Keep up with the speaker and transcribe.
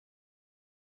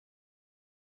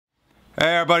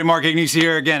Hey everybody, Mark Agnesi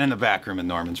here again in the back room at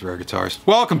Norman's Rare Guitars.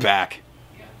 Welcome back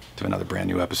to another brand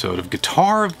new episode of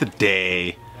Guitar of the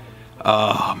Day.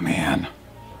 Oh man,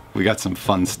 we got some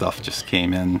fun stuff just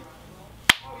came in.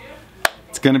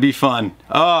 It's gonna be fun.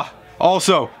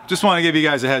 Also, just want to give you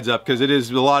guys a heads up because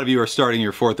a lot of you are starting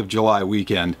your 4th of July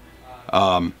weekend.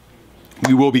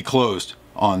 We will be closed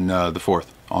on the 4th,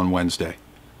 on Wednesday.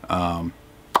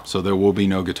 So there will be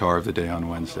no Guitar of the Day on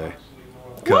Wednesday.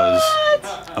 Because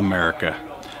America.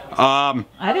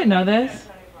 I didn't know this.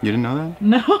 You didn't know that?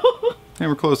 No. They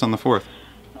were closed on the 4th.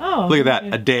 Oh. Look at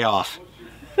that, a day off.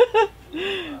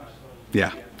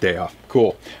 Yeah, day off.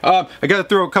 Cool. I got to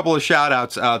throw a couple of shout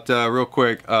outs out real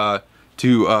quick.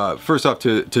 First off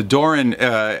to Doran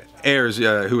Ayers,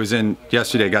 who was in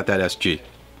yesterday, got that SG.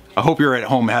 I hope you're at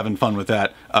home having fun with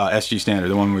that SG standard,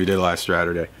 the one we did last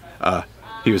Saturday.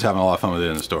 He was having a lot of fun with it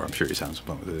in the store. I'm sure he's having some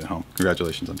fun with it at home.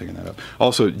 Congratulations on picking that up.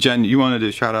 Also, Jen, you wanted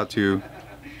to shout out to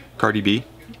Cardi B?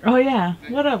 Oh yeah.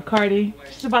 What up, Cardi?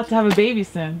 She's about to have a baby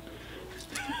soon.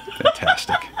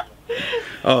 Fantastic.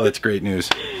 Oh, that's great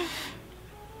news.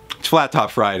 It's Flat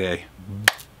Top Friday,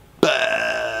 but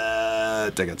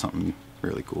I got something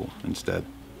really cool instead.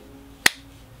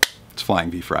 It's Flying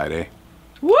V Friday.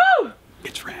 Woo!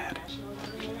 It's rad.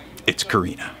 It's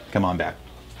Korina. Come on back.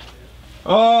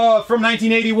 Oh, from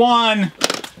 1981.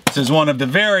 This is one of the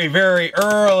very, very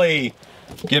early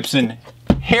Gibson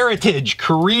Heritage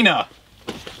Korina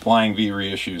Flying V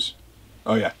reissues.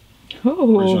 Oh yeah.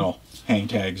 Ooh. Original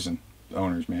HangTags and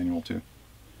owner's manual too.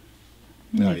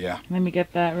 Oh yeah. Let me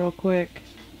get that real quick.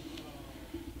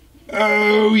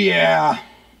 Oh yeah.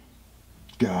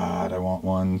 God, I want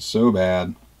one so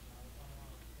bad.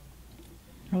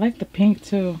 I like the pink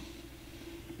too.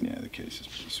 Yeah, the case is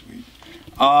pretty sweet.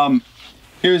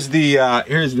 Here's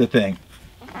the thing.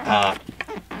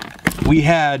 We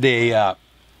had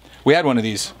one of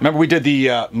these. Remember we did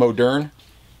the Modern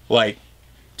like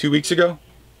 2 weeks ago?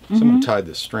 Someone tied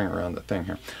this string around the thing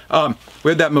here. We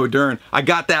had that Modern. I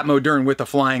got that Modern with the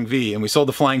Flying V, and we sold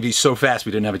the Flying V so fast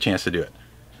we didn't have a chance to do it.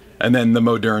 And then the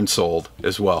Modern sold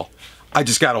as well. I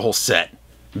just got a whole set.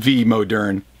 V,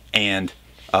 Modern, and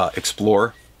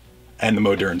Explorer. And the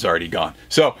Modern's already gone.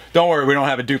 So don't worry, we don't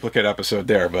have a duplicate episode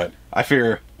there, but I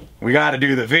fear we gotta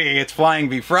do the V. It's Flying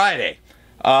V Friday.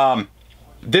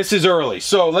 This is early.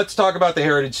 So let's talk about the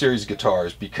Heritage Series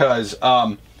guitars because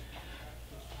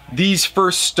these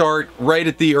first start right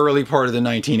at the early part of the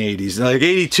 1980s. Like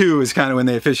 82 is kind of when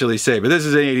they officially say, but this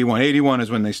is 81. 81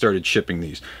 is when they started shipping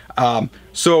these.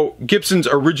 So Gibson's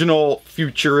original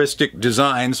futuristic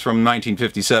designs from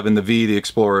 1957, the V, the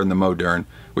Explorer, and the Modern,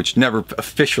 which never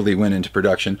officially went into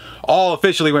production, all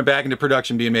officially went back into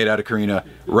production being made out of Korina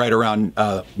right around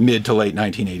mid to late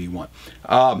 1981.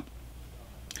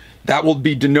 That will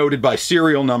be denoted by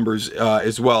serial numbers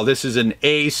as well. This is an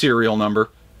A serial number.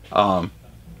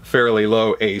 Fairly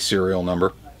low A serial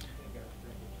number.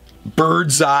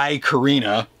 Bird's Eye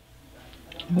Korina.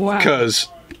 Wow. Because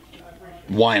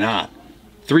why not?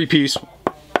 3-piece.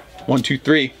 1, 2,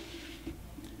 3.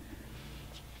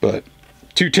 But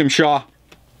 2 Tim Shaw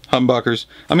humbuckers.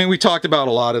 I mean, we talked about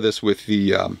a lot of this with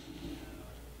the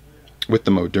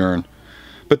Modern.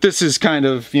 But this is kind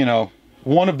of, you know,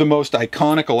 one of the most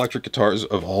iconic electric guitars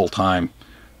of all time.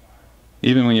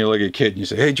 Even when you look at a kid and you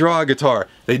say, hey, draw a guitar,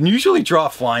 they usually draw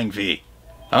Flying V.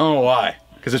 I don't know why.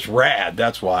 Because it's rad,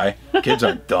 that's why. Kids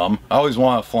aren't dumb. I always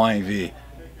want a Flying V.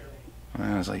 And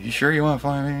I was like, you sure you want a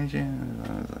Flying V?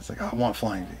 I was like, oh, I want a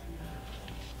Flying V.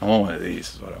 I want one of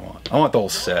these is what I want. I want the whole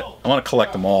set. I want to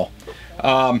collect them all. They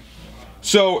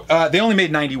only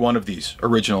made 91 of these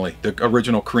originally. The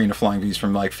original Korina Flying Vs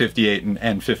from like 58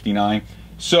 and 59.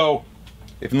 So,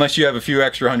 unless you have a few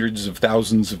extra hundreds of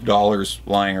thousands of dollars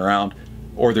lying around,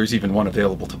 or there's even one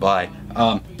available to buy,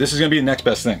 this is going to be the next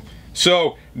best thing.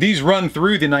 So these run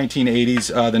through the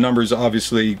 1980s. The numbers,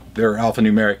 obviously, they're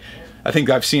alphanumeric. I think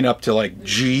I've seen up to like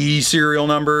G serial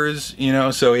numbers, you know,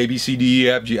 so A, B, C, D, E,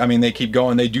 F, G. I mean, they keep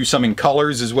going. They do some in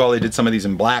colors as well. They did some of these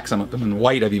in black, some of them in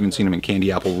white. I've even seen them in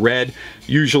candy apple red.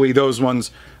 Usually those ones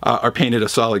are painted a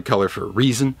solid color for a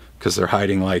reason, because they're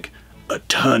hiding like a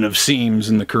ton of seams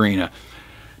in the Korina,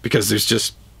 because there's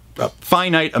just a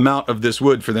finite amount of this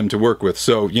wood for them to work with.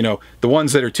 So, you know, the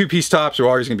ones that are 2-piece tops are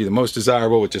always going to be the most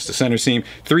desirable with just a center seam.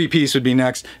 3-piece would be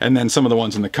next, and then some of the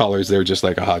ones in the colors, they're just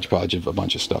like a hodgepodge of a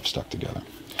bunch of stuff stuck together.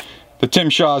 The Tim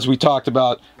Shaws we talked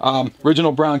about,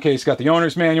 original brown case, got the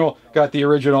owner's manual, got the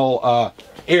original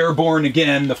Airborne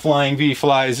again, the Flying V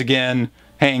flies again,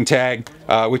 hang tag,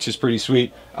 which is pretty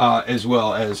sweet, as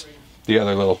well as the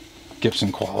other little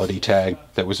Gibson quality tag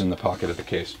that was in the pocket of the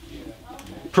case.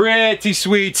 Pretty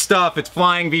sweet stuff. It's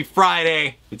Flying V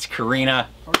Friday. It's Korina.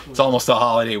 It's almost a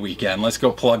holiday weekend. Let's go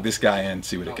plug this guy in,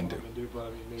 see what it can do.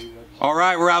 All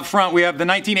right, we're out front. We have the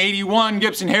 1981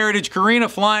 Gibson Heritage Korina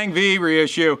Flying V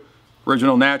reissue.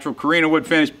 Original natural Korina wood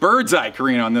finish. Bird's eye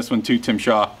Korina on this one too, Tim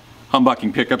Shaw.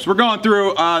 Humbucking pickups. We're going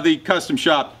through the Custom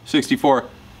Shop 64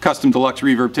 Custom Deluxe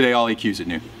Reverb today. All EQs at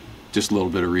new. Just a little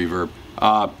bit of reverb.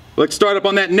 Let's start up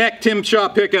on that neck Tim Shaw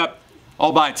pickup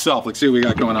all by itself. Let's see what we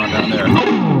got going on down there.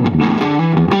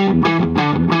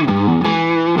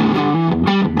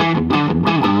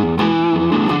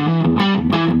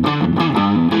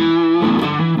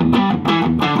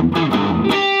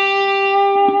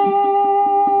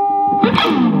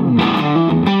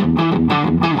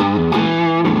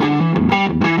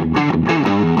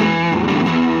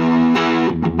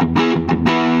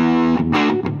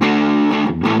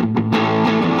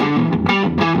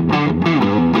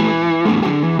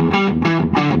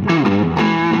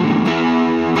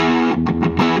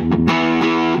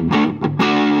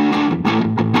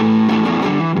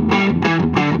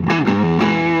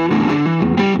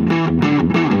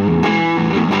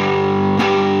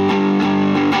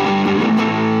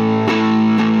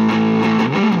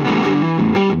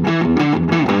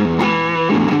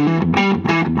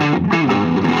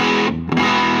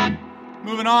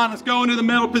 Let's go into the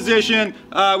middle position.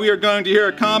 We are going to hear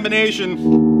a combination.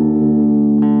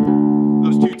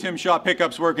 Those two Tim Shaw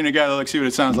pickups working together. Let's see what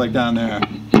it sounds like down there.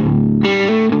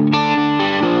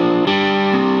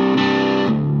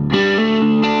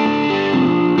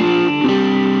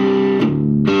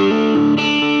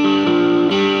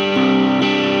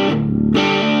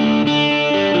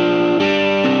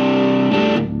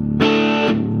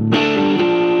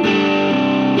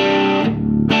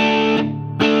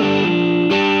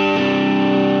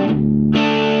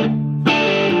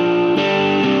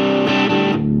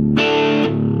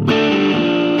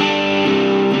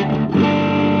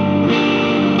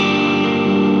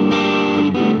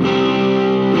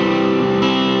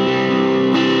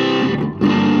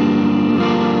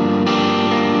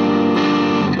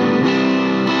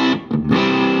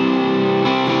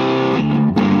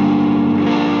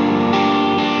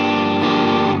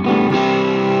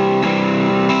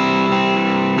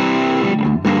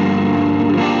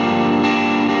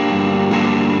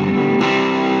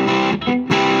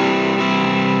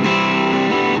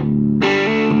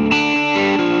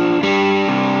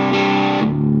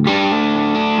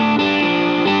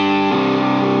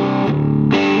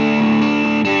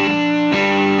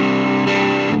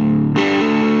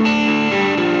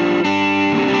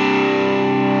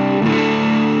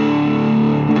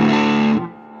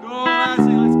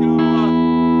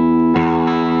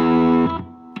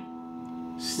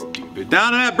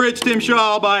 Down to that bridge Tim Shaw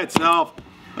all by itself.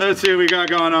 Let's see what we got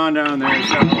going on down there.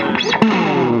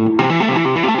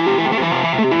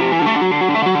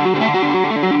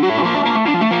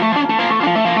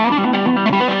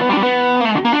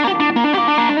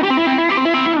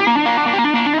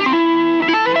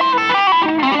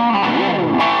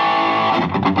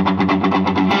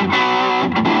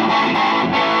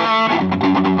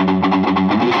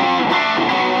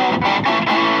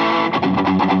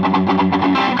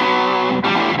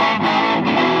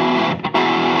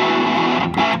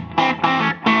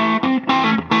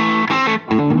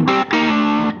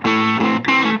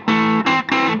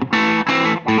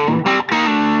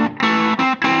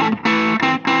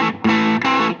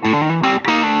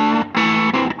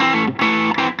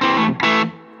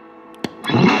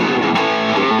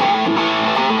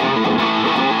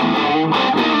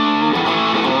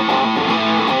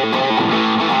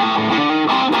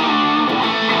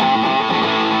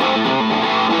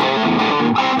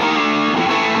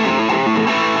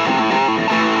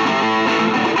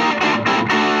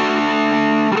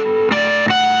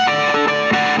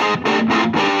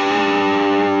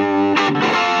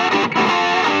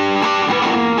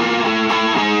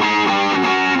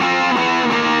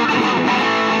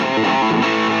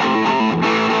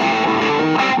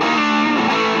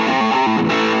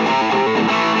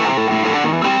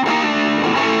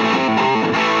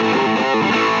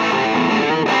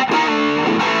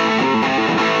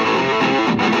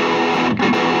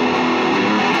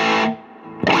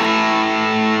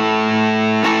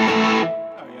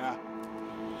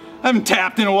 I haven't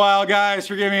tapped in a while, guys.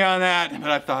 Forgive me on that,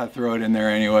 but I thought I'd throw it in there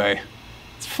anyway.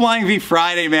 It's Flying V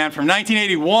Friday, man, from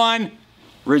 1981.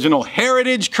 Original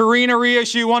Heritage Korina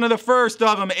reissue, one of the first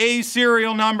of them. A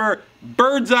serial number,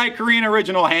 Bird's Eye Korina,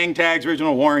 original hang tags,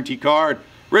 original warranty card,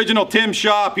 original Tim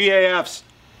Shaw PAFs,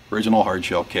 original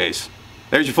hardshell case.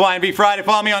 There's your Flying V Friday.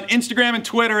 Follow me on Instagram and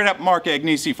Twitter at Mark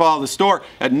Agnesi. Follow the store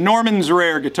at Norman's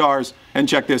Rare Guitars. And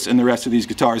check this and the rest of these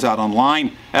guitars out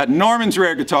online at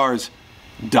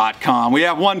normansrareguitars.com. We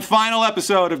have one final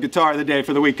episode of Guitar of the Day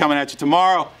for the week coming at you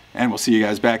tomorrow. And we'll see you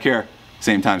guys back here.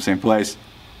 Same time, same place.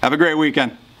 Have a great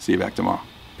weekend. See you back tomorrow.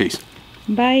 Peace.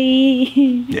 Bye.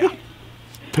 Yeah.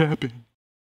 Tapping.